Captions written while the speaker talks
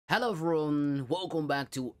Hello everyone, welcome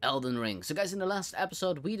back to Elden Ring. So guys, in the last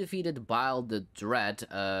episode we defeated Bile the Dread,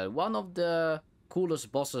 one of the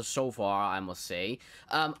coolest bosses so far, I must say.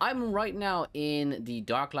 I'm right now in the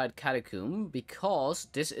Darklight Catacomb because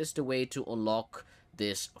this is the way to unlock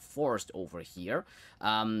this forest over here.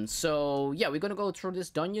 So yeah, we're gonna go through this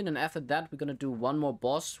dungeon, and after that we're gonna do one more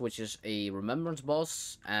boss, which is a remembrance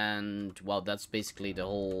boss, and well, that's basically the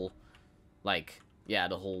whole, the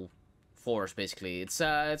whole forest basically. It's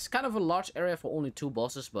kind of a large area for only two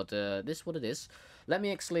bosses, but this is what it is. Let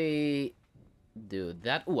me actually do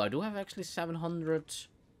that. Oh, I do have actually 700k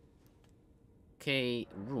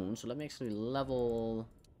runes, so let me actually level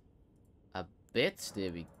a bit.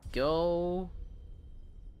 There we go.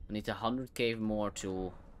 I need 100k more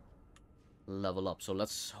to level up, so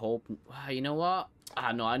let's hope. You know what?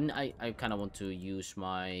 No, I kind of want to use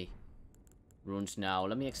my runes now.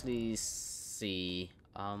 Let me actually see.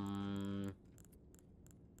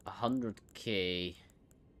 100k.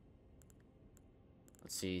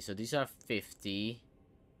 Let's see. So these are 50,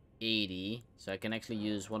 80. So I can actually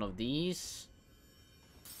use one of these.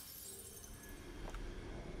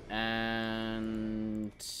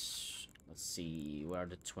 And let's see. Where are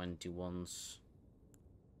the 21s?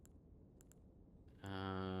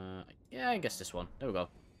 Yeah, I guess this one. There we go.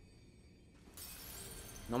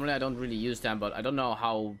 Normally I don't really use them, but I don't know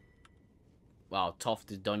how tough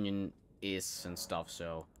the dungeon is and stuff,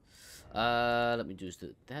 so let me do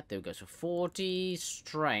that. There we go. So 40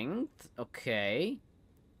 strength. Okay,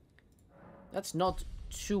 that's not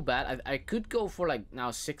too bad. I could go for like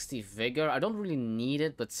now 60 vigor. I don't really need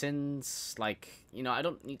it, but since I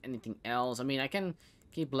don't need anything else, I mean, I can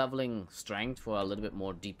keep leveling strength for a little bit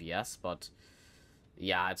more DPS, but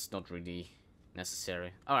yeah, it's not really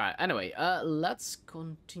necessary. All right, anyway, let's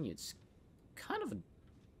continue. It's kind of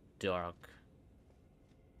dark.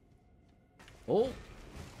 Oh.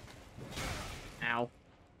 Ow.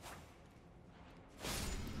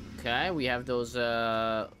 Okay, we have those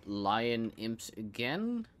lion imps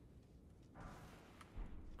again.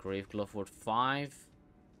 Grave Glovewort 5.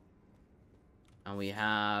 And we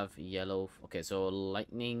have yellow. Okay, so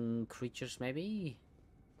lightning creatures maybe.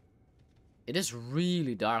 It is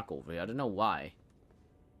really dark over here. I don't know why.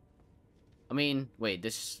 I mean, wait,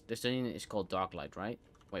 this thing is called Darklight, right?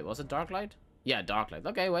 Wait, was it Darklight? Yeah, Darklight.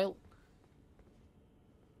 Okay, well.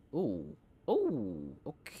 Ooh. Oh,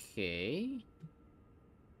 okay.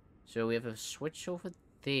 So we have a switch over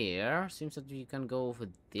there. Seems that you can go over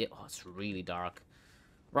there. Oh, it's really dark.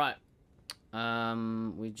 Right.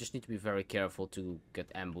 We just need to be very careful to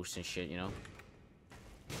get ambushed and shit, you know.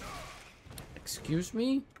 Excuse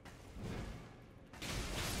me?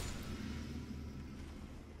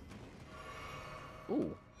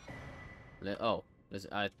 Ooh. Oh,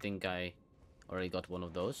 I think I already got one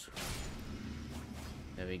of those.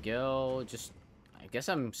 There we go. Just, I guess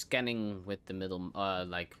I'm scanning with the middle,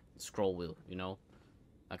 scroll wheel, you know?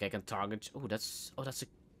 Like I can target. Oh, that's a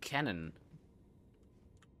cannon.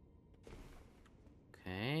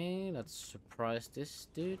 Okay, let's surprise this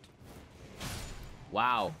dude.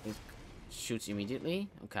 Wow, it shoots immediately.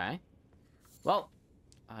 Okay. Well,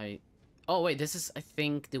 oh wait, this is, I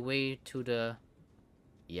think, the way to the...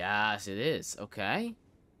 Yes, it is. Okay.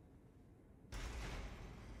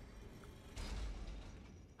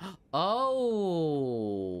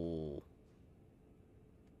 Oh.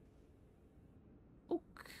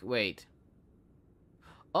 Okay, wait.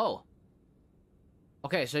 Oh.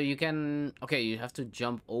 Okay, so you can... Okay, you have to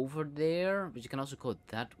jump over there, but you can also go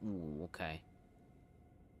that... Ooh, okay.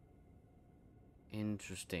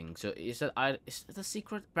 Interesting. So is that a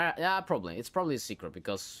secret? Yeah, probably. It's probably a secret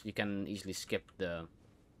because you can easily skip the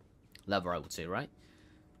lever, I would say, right?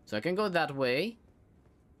 So I can go that way.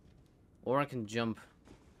 Or I can jump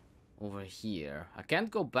over here. I can't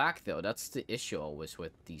go back though. That's the issue always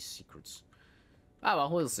with these secrets. Ah, well,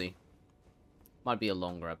 we'll see. Might be a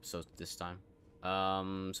longer episode this time.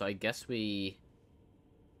 So I guess we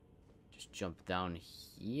just jump down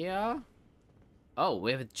here. Oh,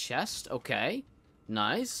 we have a chest. Okay,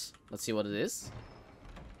 nice. Let's see what it is.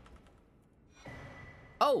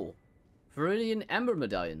 Oh, Viridian Ember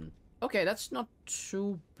Medallion. Okay, that's not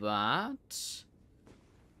too bad.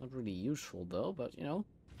 Not really useful though, but you know.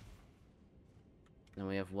 Then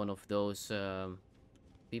we have one of those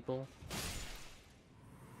people.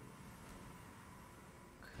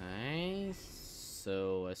 Okay,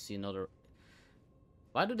 so I see another.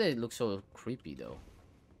 Why do they look so creepy though?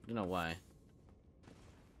 I don't know why.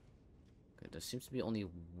 Okay, there seems to be only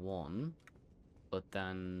one. But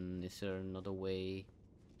then, is there another way?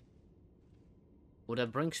 Well,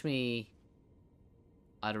 that brings me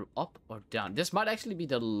either up or down. This might actually be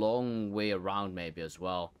the long way around maybe as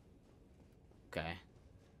well. Okay.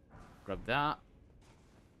 Grab that.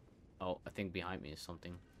 Oh, I think behind me is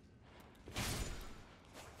something.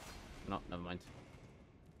 No, never mind.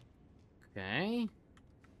 Okay.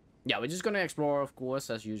 Yeah, we're just gonna explore, of course,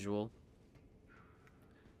 as usual.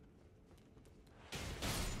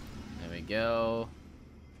 There we go.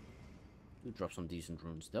 We drop some decent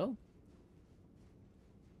runes, though.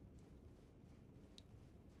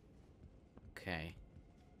 Okay.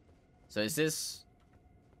 So is this...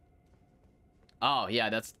 Oh, yeah,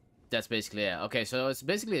 that's basically it. Okay, so it's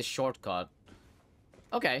basically a shortcut.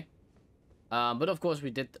 Okay. But of course, we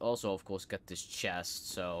did also, of course, get this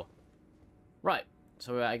chest, so... Right.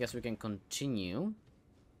 So I guess we can continue.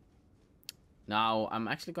 Now, I'm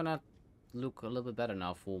actually gonna look a little bit better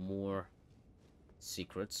now for more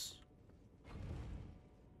secrets.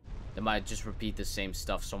 They might just repeat the same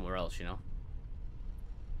stuff somewhere else, you know?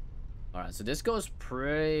 Alright, so this goes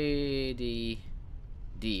pretty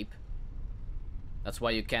deep. That's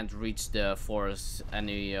why you can't reach the forest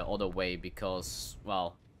any other way, because,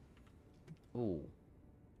 well... Ooh.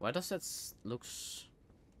 Why does that looks...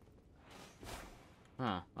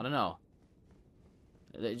 Huh, I don't know.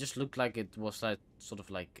 It just looked like it was like, sort of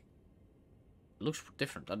like... Looks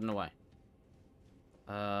different, I don't know why.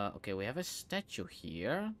 Okay, we have a statue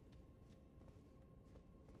here.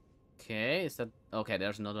 Okay, is that... Okay,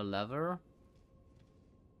 there's another lever.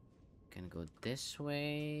 Can go this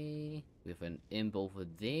way. We have an imp over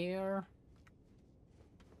there.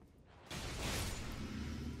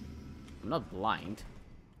 I'm not blind.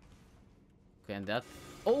 Okay, and that...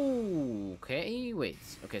 Oh, okay, wait.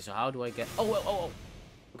 Okay, so how do I get... Oh, oh, oh, oh.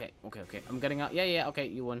 Okay, okay, okay. I'm getting out. Yeah, yeah, okay,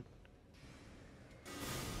 you won.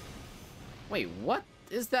 Wait, what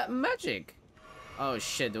is that magic? Oh,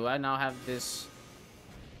 shit, do I now have this...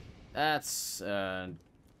 That's, an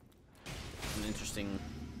interesting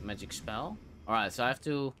magic spell. Alright, so I have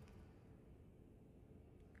to...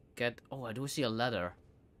 Get... Oh, I do see a ladder.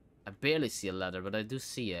 I barely see a ladder, but I do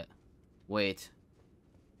see it. Wait.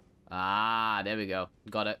 Ah, there we go.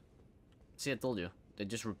 Got it. See, I told you. They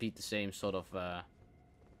just repeat the same sort of,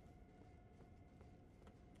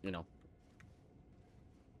 you know,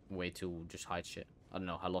 way to just hide shit. I don't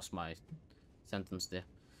know. I lost my sentence there.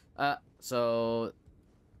 So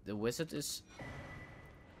the wizard is...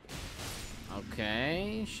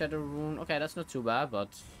 Okay, shadow rune. Okay, that's not too bad, but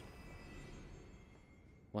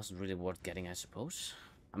wasn't really worth getting, I suppose.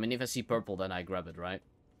 I mean, if I see purple, then I grab it, right?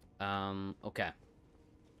 Okay.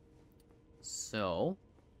 So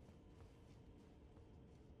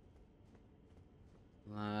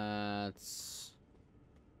let's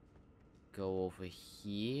go over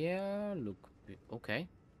here. Look, okay,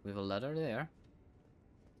 we have a ladder there.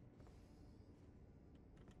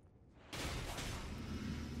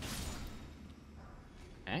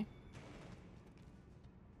 Okay.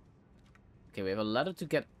 Okay, we have a ladder to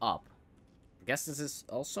get up. I guess this is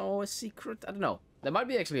also a secret. I don't know. There might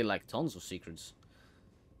be actually like tons of secrets.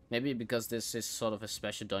 Maybe because this is sort of a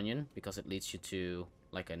special dungeon, because it leads you to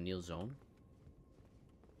like a new zone.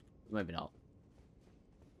 Maybe not.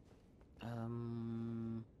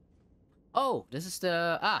 Oh, this is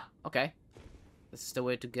the... Ah, okay. This is the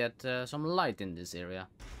way to get some light in this area.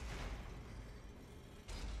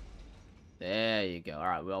 There you go.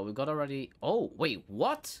 Alright, well, we got already... Oh, wait,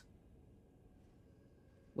 what?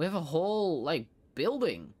 We have a whole, like,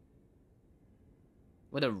 building.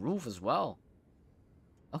 With a roof as well.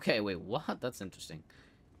 Okay, wait, what? That's interesting.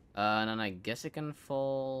 And then I guess it can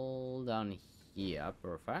fall down here.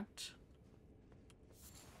 Perfect.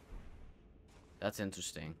 That's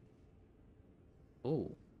interesting.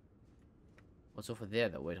 Ooh. What's over there,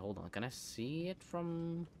 though? Wait, hold on. Can I see it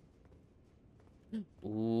from...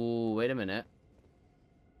 Ooh, wait a minute.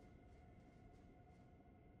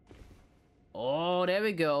 Oh, there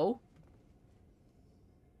we go.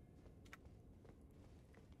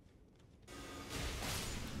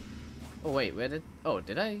 Oh, wait, where did... Oh,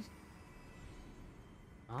 did I?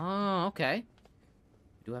 Oh, okay.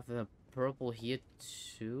 Do I have the purple here,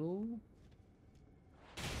 too?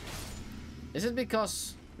 Is it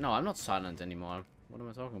because... No, I'm not silent anymore. What am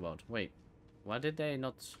I talking about? Wait. Why did they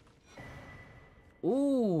not...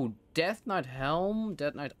 Ooh, Death Knight Helm,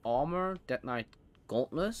 Death Knight Armor, Death Knight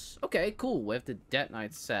Gauntlets. Okay, cool. We have the Death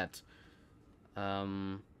Knight set.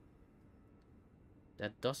 That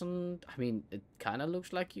doesn't... I mean, it kind of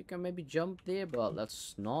looks like you can maybe jump there, but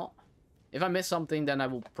let's not. If I miss something, then I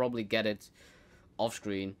will probably get it off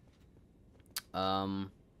screen. So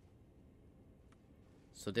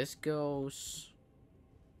this goes...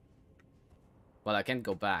 Well, I can't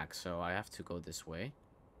go back, so I have to go this way.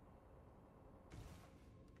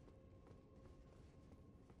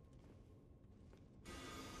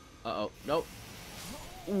 Uh-oh. Nope.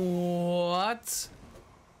 What?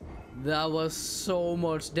 That was so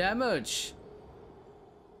much damage.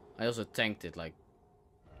 I also tanked it, like,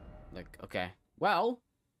 okay. Well.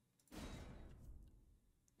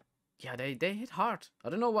 Yeah, they hit hard. I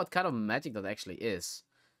don't know what kind of magic that actually is.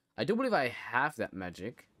 I do believe I have that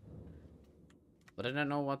magic. But I don't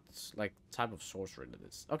know what, like, type of sorcery that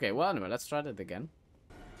is. Okay, well, anyway, let's try that again.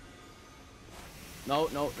 No,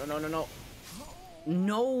 no, no, no, no, no.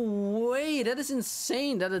 No way! That is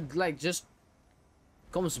insane that it, like, just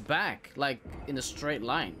comes back, like, in a straight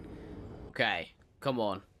line. Okay, come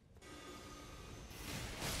on.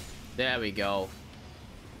 There we go.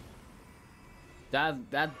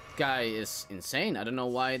 That guy is insane. I don't know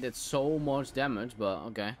why it did so much damage, but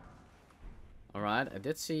okay. Alright, I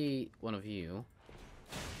did see one of you.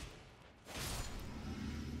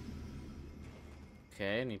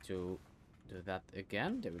 Okay, I need to do that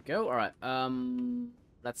again. There we go. Alright,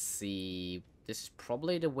 let's see. This is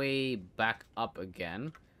probably the way back up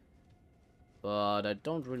again. But I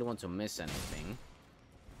don't really want to miss anything.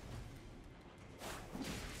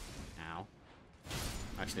 Ow.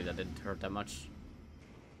 Actually, that didn't hurt that much.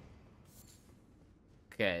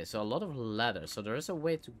 Okay, so a lot of ladders. So there is a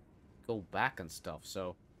way to go back and stuff.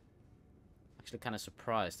 So, actually kind of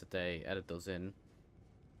surprised that they added those in.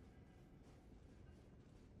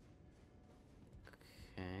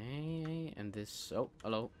 Okay, and this... Oh,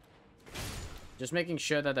 hello. Just making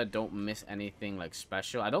sure that I don't miss anything, like,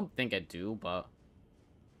 special. I don't think I do, but...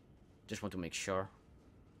 just want to make sure.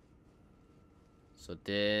 So,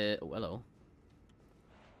 this... Oh, hello.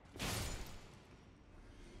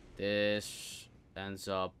 This ends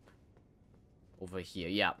up over here.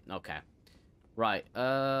 Yeah, okay. Right,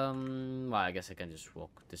 well, I guess I can just walk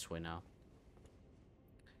this way now.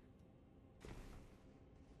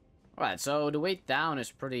 Alright, so the way down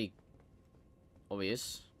is pretty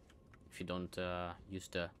obvious. If you don't use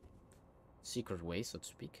the secret way, so to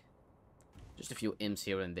speak. Just a few imps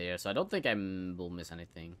here and there, so I don't think I will miss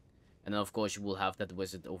anything. And then, of course, you will have that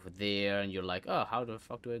wizard over there, and you're like, oh, how the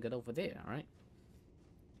fuck do I get over there, right?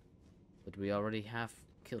 But we already have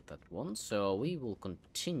killed that one, so we will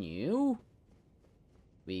continue.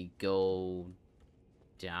 We go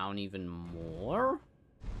down even more.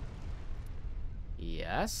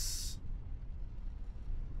 Yes.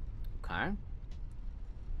 Okay.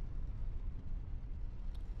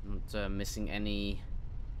 Not missing any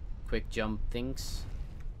quick jump things.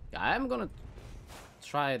 Yeah, I'm gonna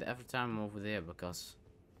try it every time I'm over there because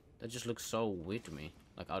that just looks so weird to me,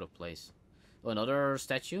 like out of place. Oh, another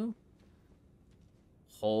statue.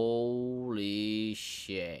 Holy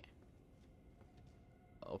shit.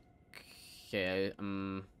 Okay,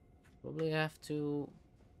 probably have to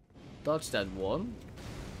dodge that one.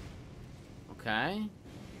 Okay.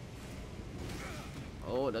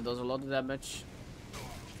 Oh, that does a lot of damage.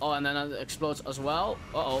 Oh, and then it explodes as well.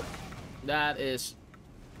 Uh-oh. That is...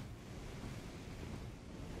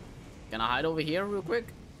 Can I hide over here real quick?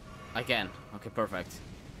 I can. Okay, perfect.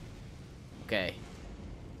 Okay.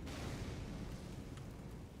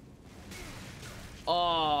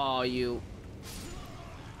 Oh, you...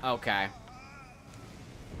 Okay.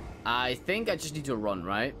 I think I just need to run,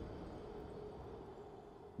 right?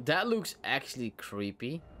 That looks actually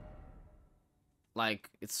creepy. Like,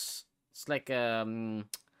 it's like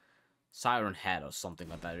siren head or something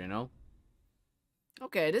like that, you know?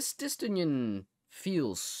 Okay, this dungeon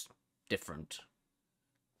feels different.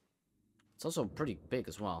 It's also pretty big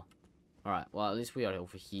as well. Alright, well, at least we are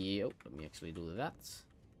over here. Oh, let me actually do that.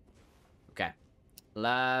 Okay.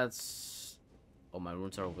 Let's... Oh, my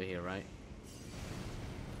runes are over here, right?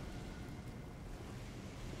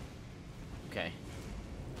 Okay.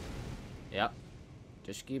 Yep.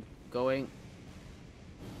 Just keep going.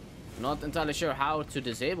 Not entirely sure how to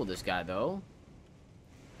disable this guy, though.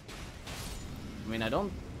 I mean, I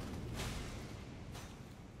don't...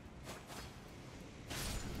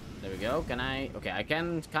 There we go. Can I... Okay, I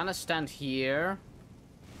can kind of stand here.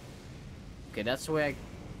 Okay, that's where I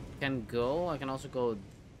can go. I can also go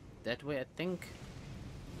that way, I think.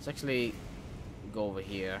 Let's actually go over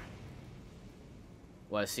here.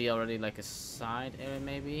 Well, I see already like a side area,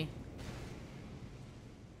 maybe.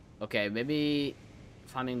 Okay, maybe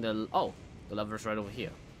finding the... Oh, the lever's right over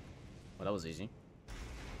here. Well, that was easy.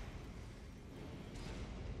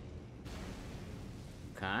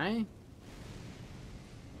 Okay.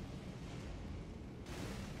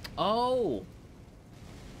 Oh!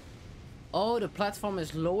 Oh, the platform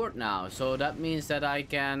is lowered now, so that means that I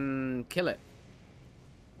can kill it.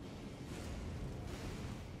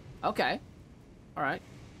 Okay. Alright.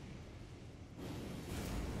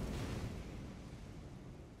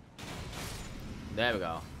 There we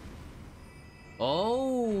go.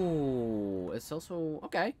 Oh, it's also...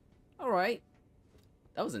 Okay. Alright.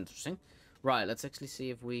 That was interesting. Right, let's actually see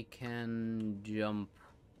if we can jump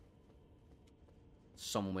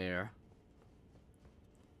somewhere.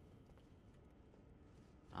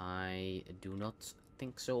 I do not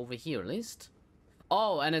think so over here, at least.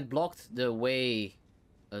 Oh, and it blocked the way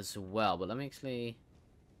as well. But let me actually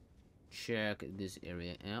check this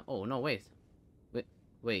area. Oh, no, wait.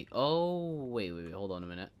 Wait. Oh, wait. Hold on a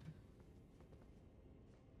minute.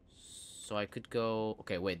 So I could go...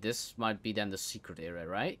 Okay, wait. This might be then the secret area,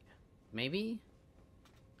 right? Maybe?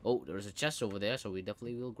 Oh, there's a chest over there, so we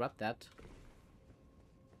definitely will grab that.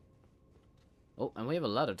 Oh, and we have a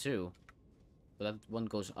ladder too. But that one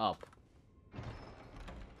goes up.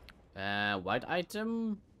 White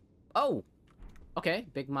item. Oh! Okay,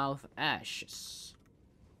 big mouth ashes.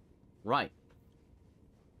 Right.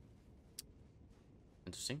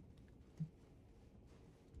 Interesting.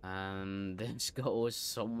 And this goes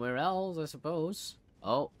somewhere else, I suppose.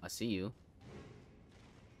 Oh, I see you.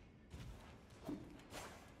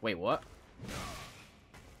 Wait, what?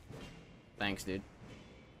 Thanks, dude.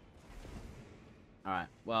 Alright,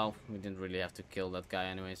 well, we didn't really have to kill that guy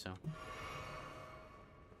anyway, so...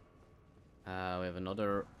 we have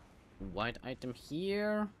another white item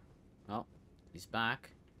here. Oh, he's back.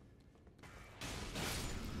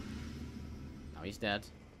 Now he's dead.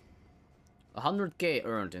 100k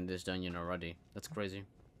earned in this dungeon already. That's crazy.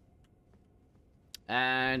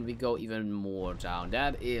 And we go even more down.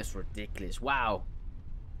 That is ridiculous. Wow.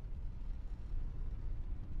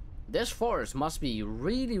 This forest must be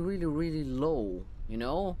really, really, really low, you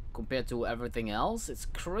know, compared to everything else. It's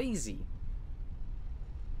crazy.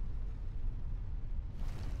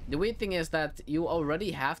 The weird thing is that you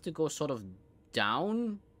already have to go sort of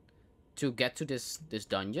down to get to this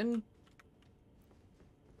dungeon.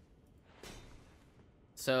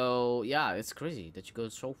 So, yeah, it's crazy that you go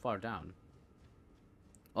so far down.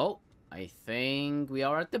 Oh, I think we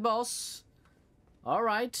are at the boss.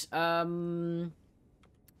 Alright,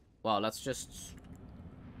 well, let's just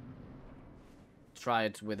try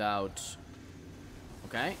it without...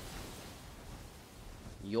 Okay.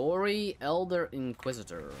 Yori, Elder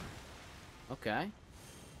Inquisitor. Okay.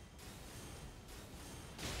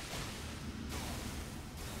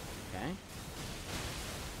 Okay.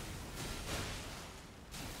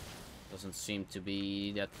 Doesn't seem to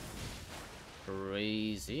be that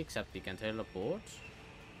crazy, except he can teleport.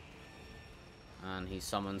 And he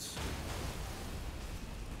summons...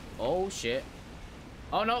 Oh, shit.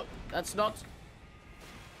 Oh, no. That's not...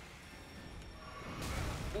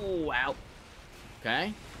 Oh, wow.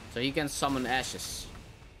 Okay. So he can summon ashes.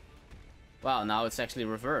 Wow, now it's actually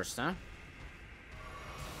reversed, huh?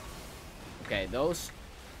 Okay, those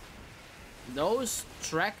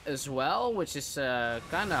track as well, which is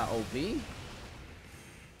kinda OP.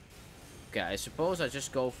 Okay, I suppose I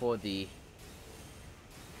just go for the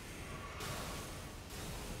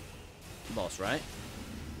boss, right?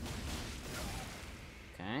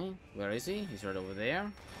 Okay, where is he? He's right over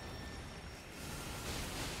there.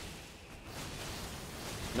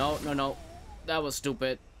 No, no, no. That was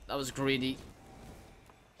stupid. That was greedy.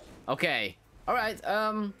 Okay. Alright,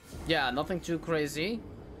 yeah, nothing too crazy.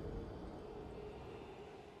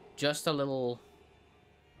 Just a little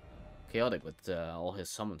chaotic with all his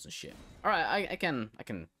summons and shit. Alright, I can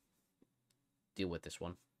deal with this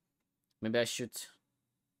one. Maybe I should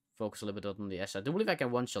focus a little bit on the ashes. I do believe I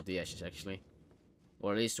can one-shot the ashes, actually.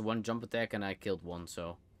 Or at least one jump attack and I killed one,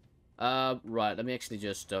 so... right, let me actually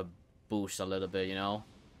just boost a little bit, you know?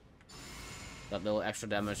 That little extra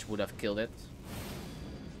damage would have killed it.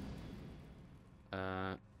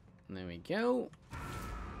 There we go.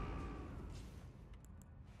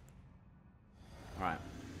 Alright.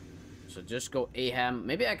 So just go Aham.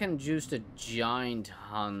 Maybe I can use the Giant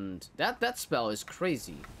Hunt. That spell is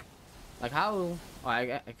crazy. Like how... Oh,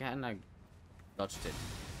 I dodged it.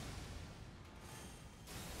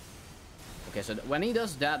 Okay, so when he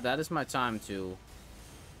does that, that is my time to...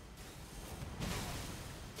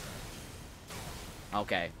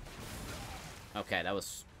 Okay. Okay, that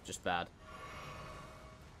was just bad.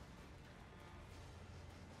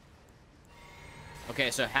 Okay,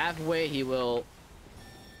 so halfway he will...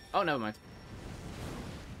 Oh, never mind.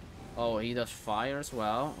 Oh, he does fire as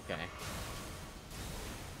well. Okay.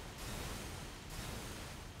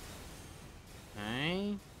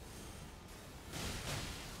 Okay.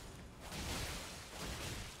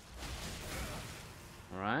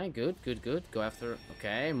 Alright, good, good, good. Go after...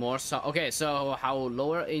 Okay, more okay, so how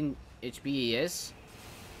lower in HP he is,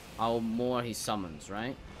 how more he summons,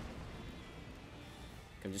 right?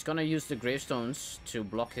 Okay, I'm just gonna use the gravestones to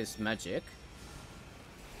block his magic.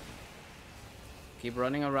 Keep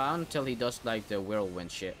running around till he does like the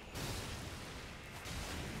whirlwind shit.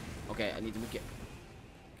 Okay, I need to be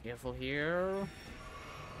careful here.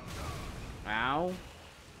 Ow.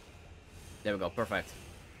 There we go, perfect.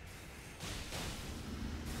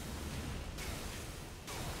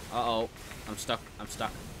 Uh-oh. I'm stuck. I'm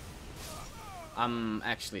stuck. I'm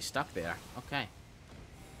actually stuck there. Okay.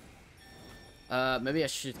 Maybe I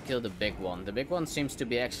should kill the big one. The big one seems to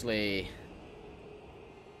be actually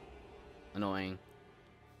annoying.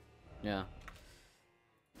 Yeah.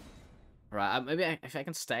 Right, maybe if I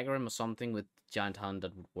can stagger him or something with Giant Hunt,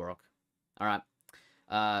 that would work. Alright.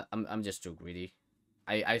 I'm just too greedy.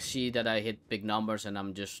 I see that I hit big numbers and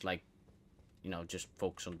I'm just like, you know, just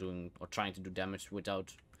focus on doing or trying to do damage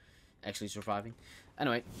without actually surviving.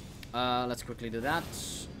 Anyway, let's quickly do that.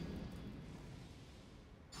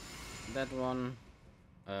 That one.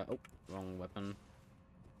 Oh, wrong weapon.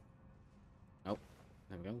 Oh,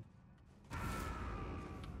 there we go.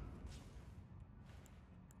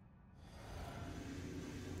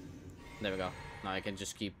 There we go. Now I can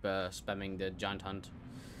just keep spamming the Giant Hunt.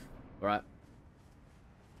 Alright.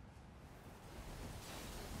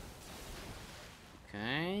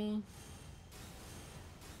 Okay.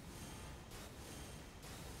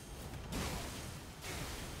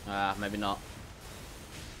 Maybe not.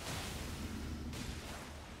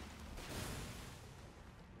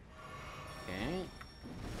 Okay.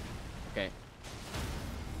 Okay.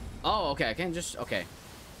 Oh, okay. I can just... Okay.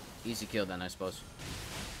 Easy kill then, I suppose.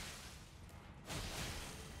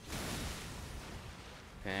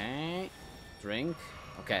 Okay. Drink.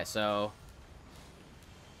 Okay, so...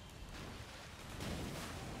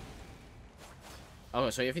 Oh,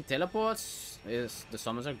 so if he teleports, the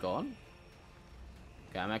summons are gone?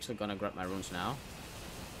 Okay, I'm actually gonna grab my runes now.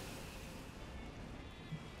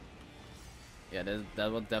 Yeah,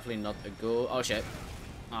 that was definitely not a go. Oh shit.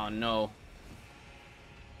 Oh no.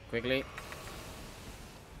 Quickly.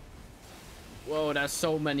 Whoa, that's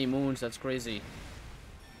so many moons. That's crazy.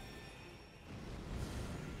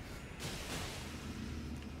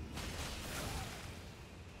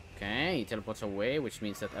 Okay, he teleports away, which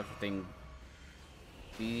means that everything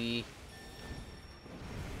be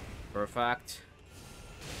perfect.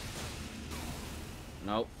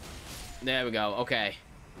 Nope. There we go. Okay.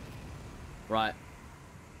 Right.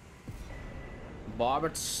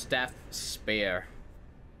 Barbed Staff Spear.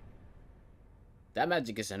 That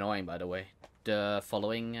magic is annoying, by the way. The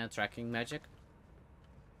following tracking magic.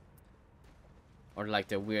 Or like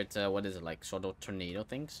the weird, what is it, like sort of tornado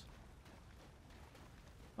things.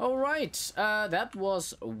 Alright, that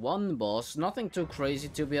was one boss. Nothing too crazy,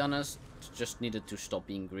 to be honest. Just needed to stop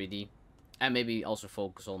being greedy. And maybe also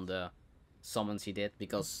focus on the summons he did,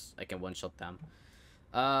 because I can one-shot them.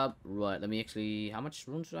 Right, let me actually... How much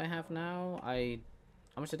runes do I have now?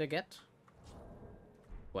 How much did I get?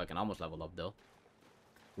 Well, I can almost level up, though.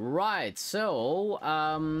 Right, so...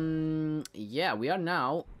 yeah, we are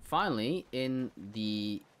now, finally, in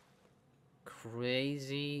the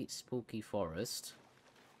crazy, spooky forest.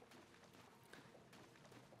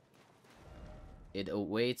 It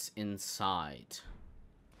awaits inside.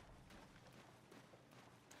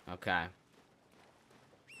 Okay.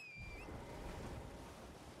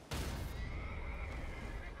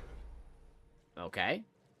 Okay.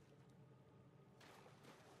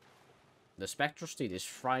 The Spectral Steed is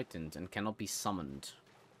frightened and cannot be summoned.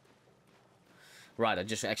 Right, I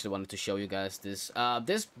just actually wanted to show you guys this.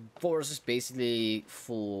 This forest is basically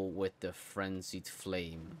full with the Frenzied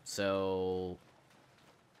Flame. So...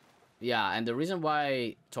 yeah, and the reason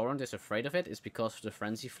why Torrent is afraid of it is because the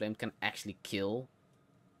Frenzied Flame can actually kill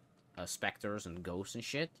specters and ghosts and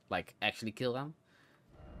shit. Like, actually kill them.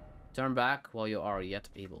 Turn back while you are yet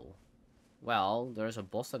able. Well, there's a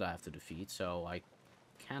boss that I have to defeat, so I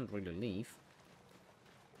can't really leave.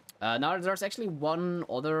 Now, there's actually one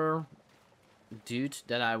other dude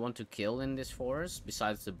that I want to kill in this forest,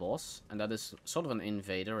 besides the boss. And that is sort of an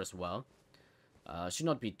invader as well. Should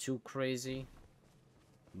not be too crazy.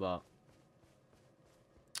 But...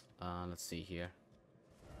 let's see here.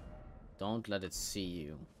 Don't let it see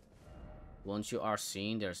you. Once you are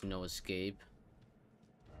seen, there's no escape.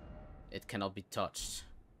 It cannot be touched.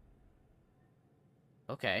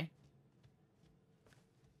 Okay.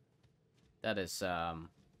 That is, kind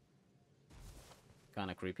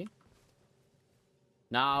of creepy.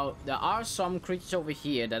 Now, there are some creatures over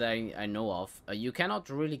here that I know of. You cannot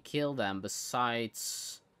really kill them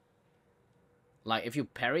besides... like, if you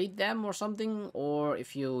parried them or something, or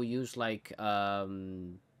if you use, like,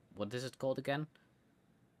 what is it called again?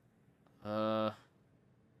 Can't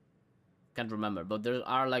remember, but there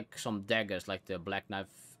are, like, some daggers, like the Black Knife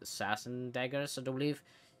Assassin daggers, I believe.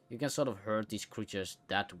 you can sort of hurt these creatures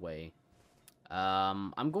that way.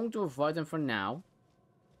 I'm going to avoid them for now,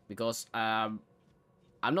 because I'm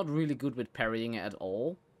not really good with parrying at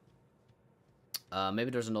all.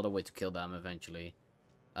 Maybe there's another way to kill them eventually.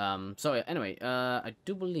 So yeah, anyway, I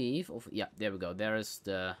do believe... yeah, there we go. There is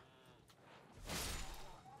the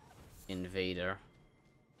invader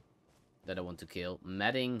that I want to kill.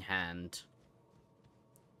 Matting Hand.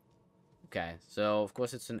 Okay, so of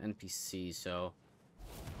course it's an NPC, so...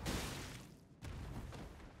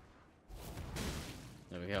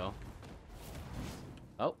 There we go.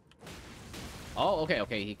 Oh. Oh, okay,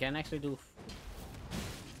 okay. He can actually do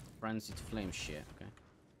frenzied flame shit. Okay.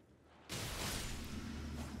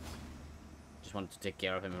 Just wanted to take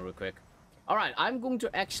care of him real quick. Alright, I'm going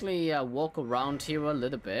to actually walk around here a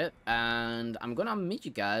little bit, and I'm gonna meet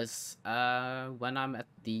you guys when I'm at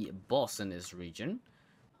the boss in this region.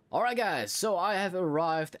 Alright guys, so I have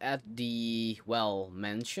arrived at the, well,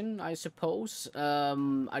 mansion, I suppose.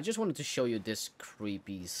 I just wanted to show you this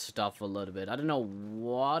creepy stuff a little bit. I don't know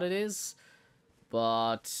what it is,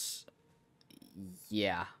 but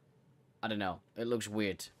yeah, I don't know. It looks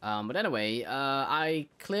weird. But anyway, I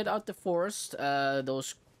cleared out the forest,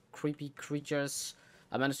 those creepy creatures.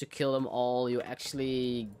 I managed to kill them all. You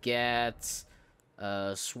actually get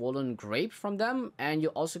swollen grape from them, and you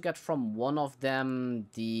also get from one of them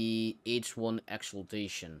the H1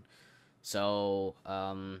 exaltation. So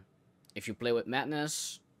if you play with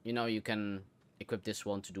madness, you know, you can equip this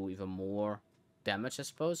one to do even more damage, I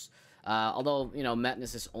suppose. Although, you know,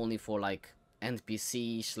 madness is only for like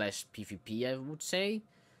NPC slash PvP, I would say.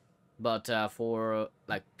 But for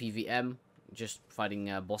like PvM, just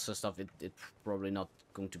fighting bosses stuff, it's probably not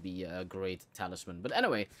going to be a great talisman. But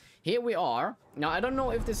anyway, here we are. Now, I don't know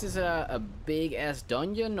if this is a big-ass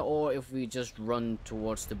dungeon, or if we just run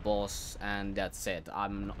towards the boss and that's it.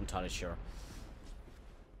 I'm not entirely sure.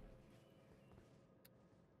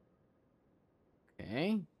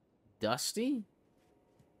 Okay. Dusty?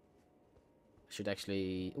 Should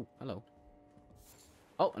actually... Oh, hello.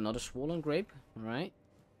 Oh, another swollen grape. Alright.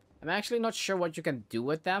 I'm actually not sure what you can do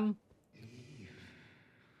with them.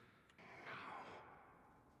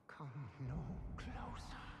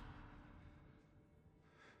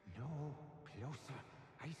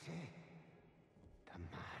 I say, the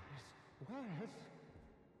madness wears.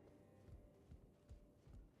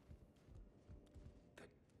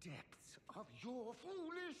 The depths of your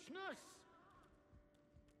foolishness.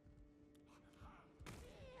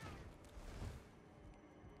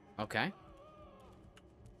 Okay.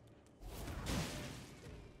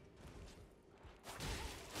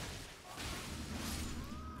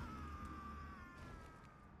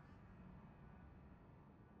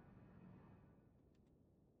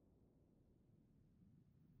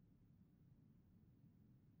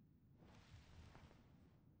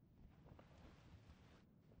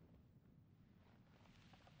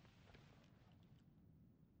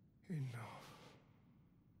 Enough.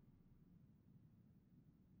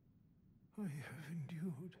 I have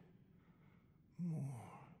endured more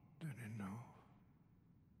than enough.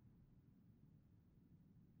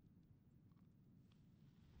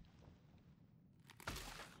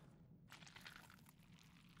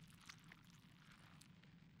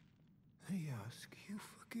 I ask you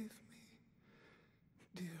forgive me,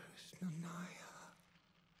 dearest Nanaya.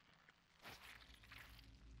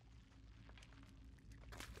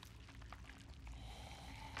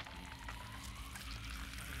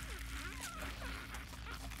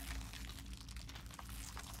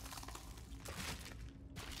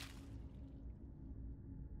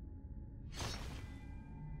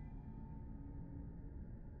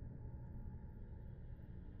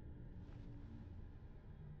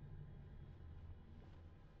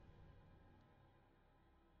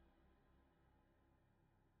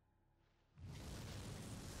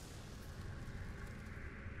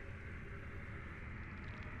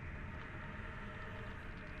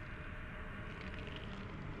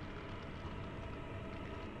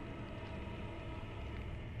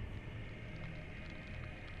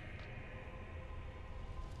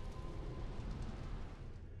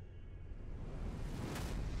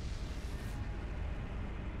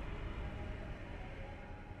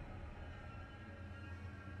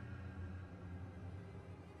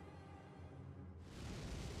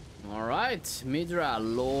 Alright, MIDRA,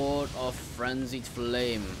 Lord of Frenzied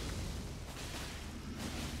Flame.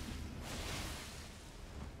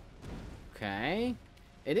 Okay.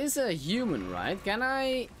 It is a human, right? Can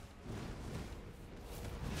I...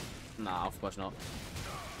 Nah, of course not.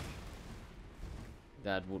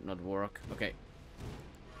 That would not work. Okay.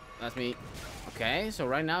 That's me. Okay, so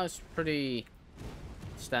right now it's pretty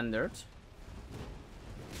standard.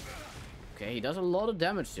 Okay, he does a lot of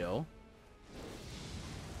damage though.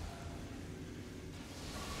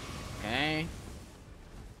 Okay.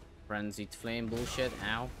 Frenzied flame bullshit.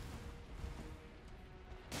 Ow.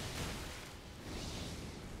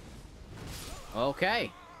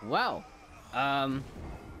 Okay. Well.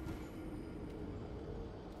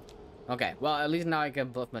 Okay. Well, at least now I can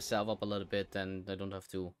buff myself up a little bit, and I don't have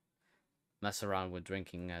to mess around with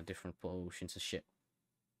drinking different potions and shit.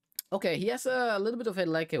 Okay, he has a little bit of a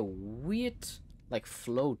like a weird like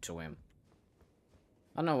flow to him.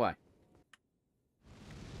 I don't know why.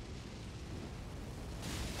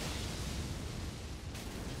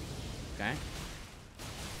 Okay.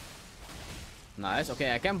 Nice.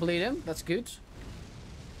 Okay, I can bleed him. That's good.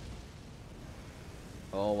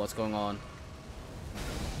 Oh, what's going on?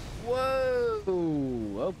 Whoa!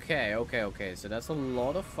 Okay, okay, okay. So that's a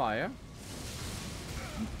lot of fire.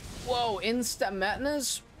 Whoa! Instant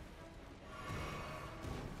madness?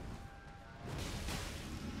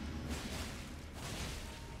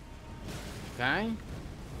 Okay.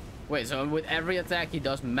 Wait, so with every attack he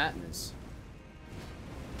does madness.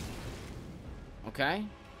 Okay.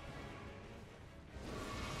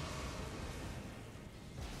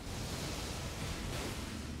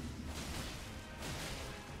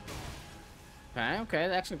 Okay, okay,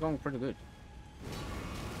 that's actually going pretty good.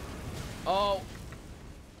 Oh!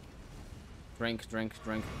 Drink, drink,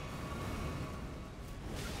 drink.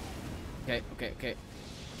 Okay, okay, okay.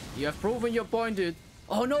 You have proven your point, dude.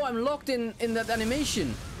 Oh no, I'm locked in that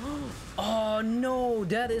animation. Oh no,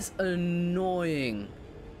 that is annoying.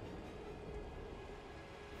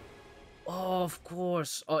 Oh, of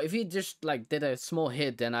course. Oh, if he just like did a small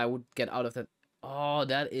hit, then I would get out of that. Oh,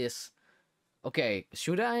 that is... Okay,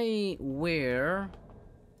 should I wear...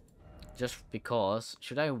 Just because,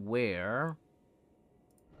 should I wear...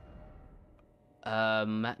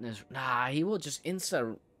 Madness... Nah, he will just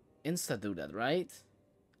insta do that, right?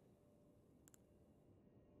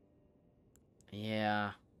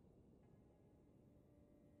 Yeah.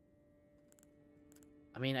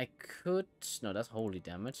 I mean, I could... No, that's holy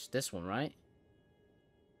damage. This one, right?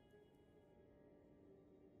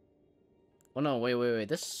 Oh no, wait, wait, wait.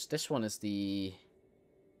 This one is the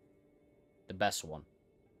best one.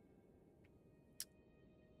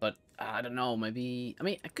 But I don't know, maybe... I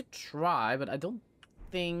mean, I could try, but I don't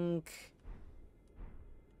think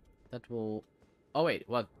that will... Oh wait,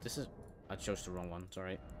 what? This is... I chose the wrong one,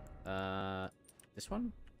 sorry. This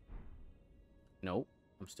one? No,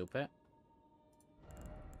 I'm stupid.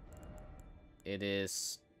 It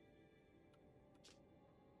is...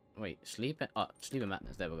 Wait, sleep and... Oh, sleep and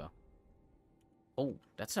madness, there we go. Oh,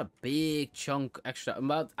 that's a big chunk extra.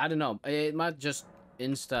 But I don't know. It might just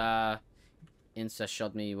insta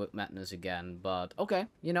shot me with madness again. But okay,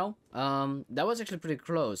 you know. That was actually pretty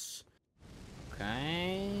close.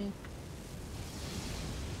 Okay.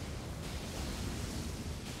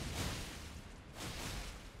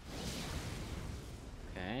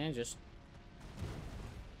 Okay, just...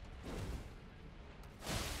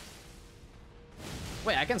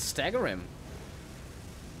 Wait, I can stagger him.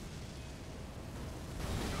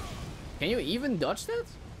 Can you even dodge that?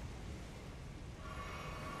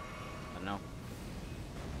 I don't know.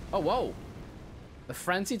 Oh, whoa. A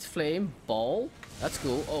frenzied flame ball? That's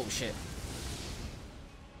cool. Oh, shit.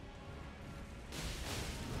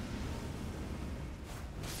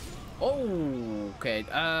 Oh, okay.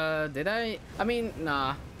 Did I? I mean,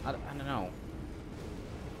 nah. I don't know.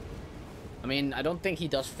 I mean, I don't think he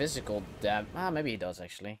does physical damage. Ah, maybe he does,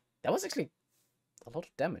 actually. That was actually a lot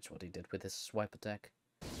of damage, what he did with his swipe attack.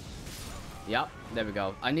 Yep, there we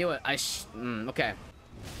go. I knew it. Okay.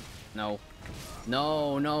 No.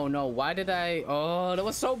 No, no, no. Why did I... Oh, that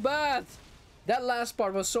was so bad. That last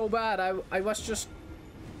part was so bad. I was just...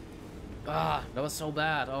 Ah, that was so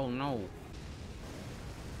bad. Oh, no.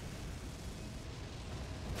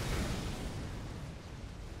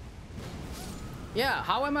 Yeah,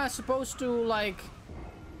 how am I supposed to, like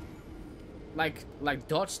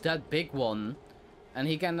dodge that big one? And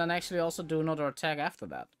he can then actually also do another attack after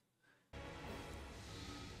that.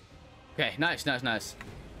 Okay, nice, nice, nice.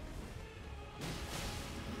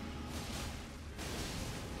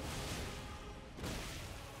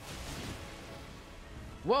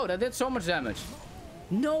 Whoa, that did so much damage.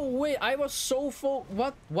 No way, I was so full.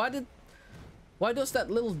 What? Why does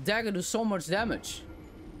that little dagger do so much damage?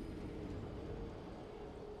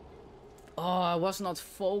 Oh, I was not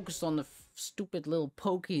focused on the stupid little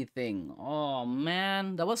pokey thing. Oh,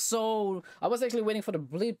 man. That was so... I was actually waiting for the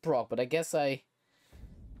bleed proc, but I guess I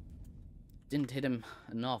didn't hit him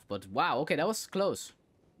enough. But wow, okay, that was close.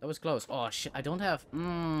 That was close. Oh, shit, I don't have...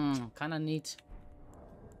 Kinda need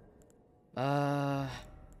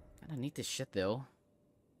need this shit, though.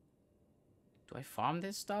 Do I farm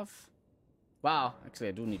this stuff? Wow, actually,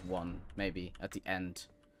 I do need one, maybe, at the end.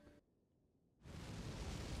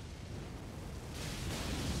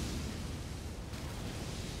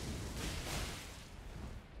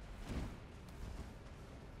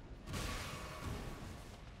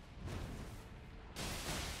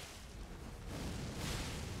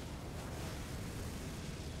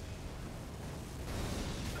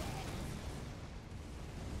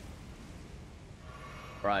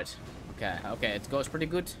 Right. Okay. Okay. It goes pretty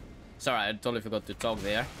good. Sorry, I totally forgot to talk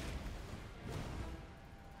there.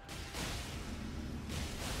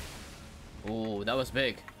 Oh, that was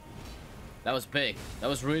big. That was big. That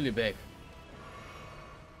was really big.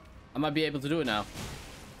 I might be able to do it now.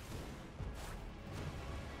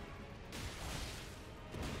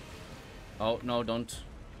 Oh, no, don't.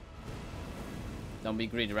 Don't be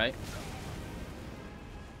greedy, right?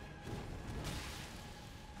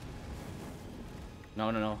 No,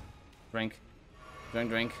 no, no. Drink. Drink,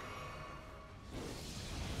 drink.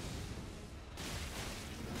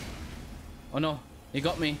 Oh no, he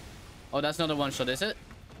got me. Oh, that's not a one shot, is it?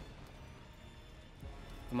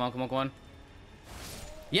 Come on, come on, come on.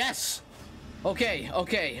 Yes! Okay,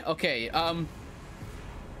 okay, okay.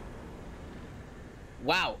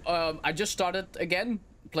 Wow, I just started again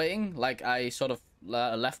playing. Like, I sort of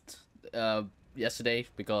left yesterday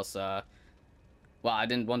because well, I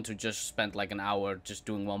didn't want to just spend like an hour just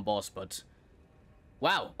doing one boss, but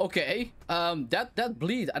wow, okay. That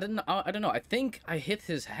bleed, I don't know. I think I hit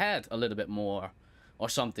his head a little bit more or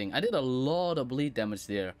something. I did a lot of bleed damage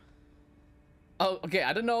there. Oh, okay,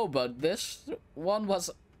 I don't know, but this one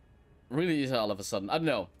was really easy all of a sudden. I don't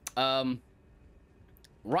know.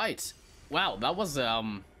 Right. Wow, that was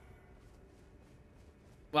well,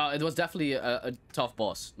 it was definitely a tough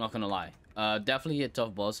boss, not gonna lie. Definitely a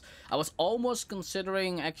tough boss. I was almost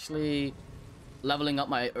considering actually leveling up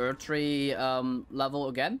my Erdtree level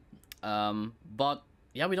again. But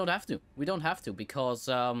yeah, we don't have to. We don't have to because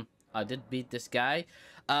I did beat this guy.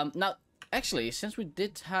 Now, actually, since we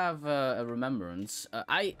did have a remembrance,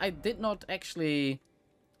 I did not actually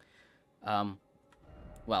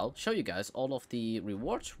well, show you guys all of the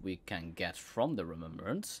rewards we can get from the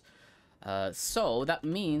remembrance. So that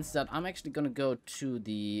means that I'm actually gonna go to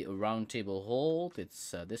the round table hold.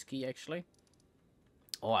 It's this key actually.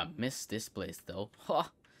 Oh, I missed this place though.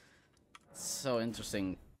 So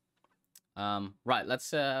interesting. Right,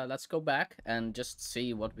 let's go back and just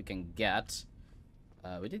see what we can get.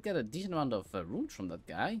 We did get a decent amount of runes from that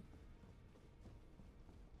guy.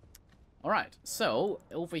 Alright, so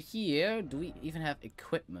over here, do we even have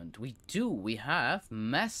equipment? We do. We have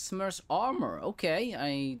Mesmer's armor. Okay,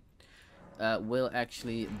 I will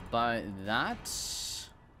actually buy that.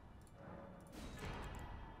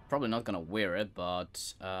 Probably not gonna wear it,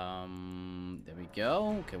 but there we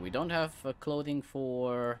go. Okay, we don't have clothing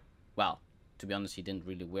for... Well, to be honest, he didn't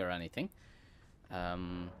really wear anything.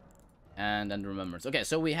 And then remembrance. Okay,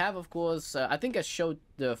 so we have, of course, I think I showed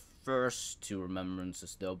the first two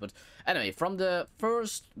remembrances though, but anyway, from the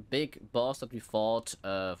first big boss that we fought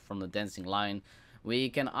from the dancing line,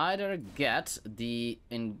 we can either get the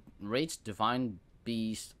enraged divine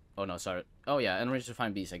beast. Oh no, sorry. Oh yeah, enraged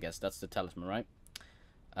divine beast, I guess that's the talisman, right?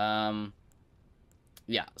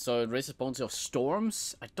 Yeah, so it raises potency of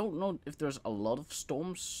storms. I don't know if there's a lot of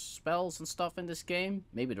storm spells and stuff in this game.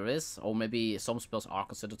 Maybe there is, or maybe some spells are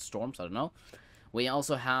considered storms, I don't know. We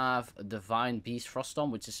also have Divine Beast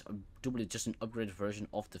Froststorm, which is doubly just an upgraded version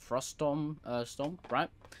of the Froststorm storm, right?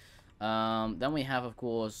 Then we have, of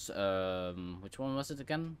course, which one was it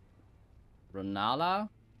again? Renala?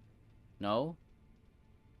 No?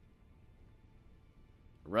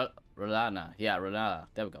 Rolana. Yeah, Rolana.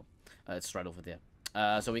 There we go. It's right over there.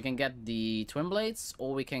 So we can get the Twin Blades,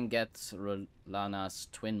 or we can get Rolana's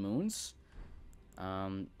Twin Moons.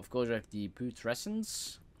 Of course, we have the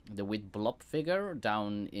Putrescence, the with blob figure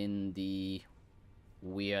down in the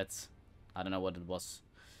weird... I don't know what it was.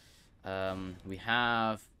 We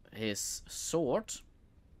have his sword,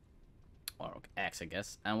 or axe, I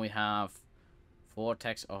guess, and we have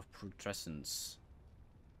Vortex of Putrescence.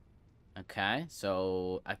 Okay,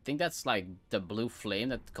 so I think that's like the blue flame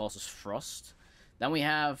that causes frost. Then we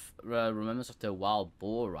have Remembrance of the Wild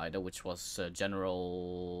Boar Rider, which was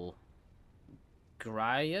General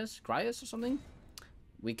Grias or something.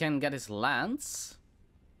 We can get his lance,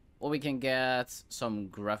 or we can get some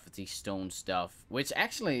gravity stone stuff, which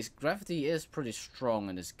actually gravity is pretty strong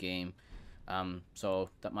in this game. So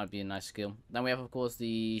that might be a nice skill. Then we have, of course,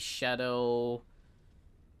 the Shadow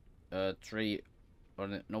tree. Or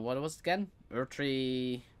no, what was it again?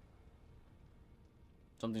 Erdtree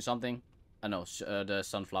something something. No, the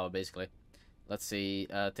sunflower, basically. Let's see.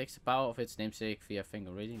 Takes the power of its namesake via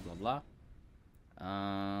finger reading, blah blah.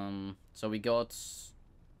 So we got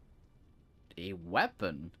a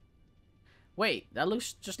weapon. Wait, that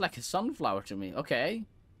looks just like a sunflower to me. Okay.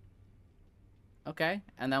 Okay,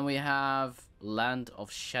 and then we have Land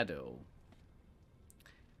of Shadow.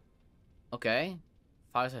 Okay.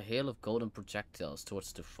 Fires a hail of golden projectiles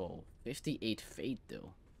towards the foe. 58 fate,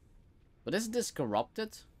 though. But isn't this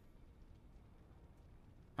corrupted?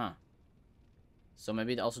 Huh. So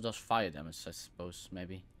maybe it also does fire damage, I suppose,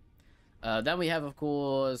 maybe. Then we have, of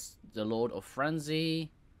course, the Lord of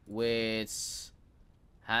Frenzy, which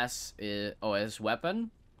has his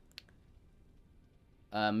weapon.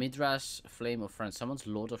 MIDRA's Flame of Frenzy. Someone's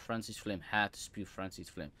Lord of Frenzy's Flame had to spew Frenzied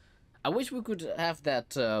Flame. I wish we could have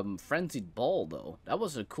that Frenzied Ball, though. That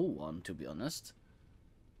was a cool one, to be honest.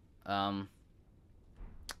 Then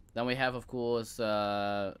we have, of course,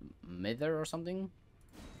 Mither or something.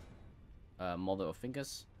 Mother of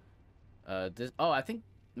Fingers. I think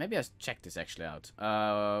maybe I checked this actually out.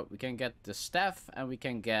 We can get the staff and we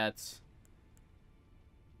can get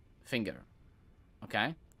finger.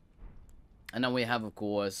 Okay. And then we have, of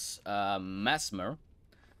course, Mesmer.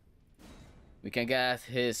 We can get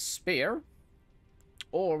his spear.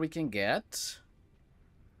 Or we can get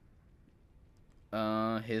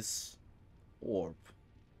his orb.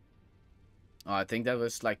 Oh, I think that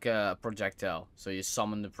was like a projectile. So you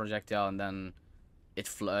summon the projectile and then it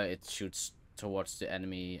shoots towards the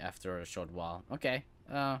enemy after a short while. Okay.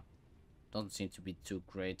 Doesn't seem to be too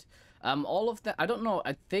great. All of that, I don't know.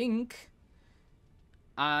 I think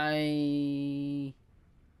I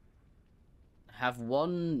have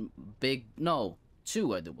two,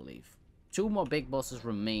 I do believe. Two more big bosses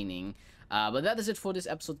remaining. But that is it for this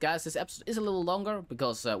episode, guys. This episode is a little longer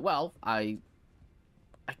because, well, I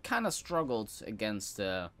kind of struggled against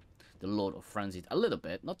the Lord of Frenzied a little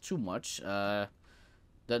bit, not too much. The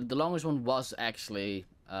longest one was actually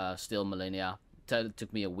still Millennia. It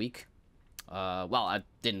took me a week. Well, I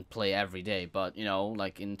didn't play every day, but you know,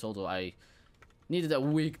 like in total, I needed a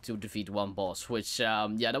week to defeat one boss, which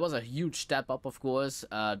yeah, that was a huge step up, of course.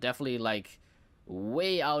 Definitely like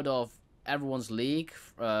way out of everyone's league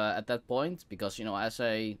at that point, because you know, as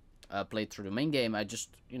I played through the main game, I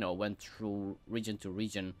just, you know, went through region to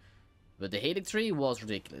region. But the Hating Tree was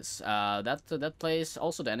ridiculous. That place,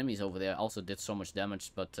 also the enemies over there also did so much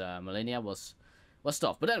damage, but Millennia was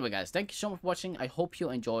tough. But anyway, guys, thank you so much for watching. I hope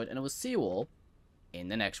you enjoyed, and I will see you all in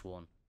the next one.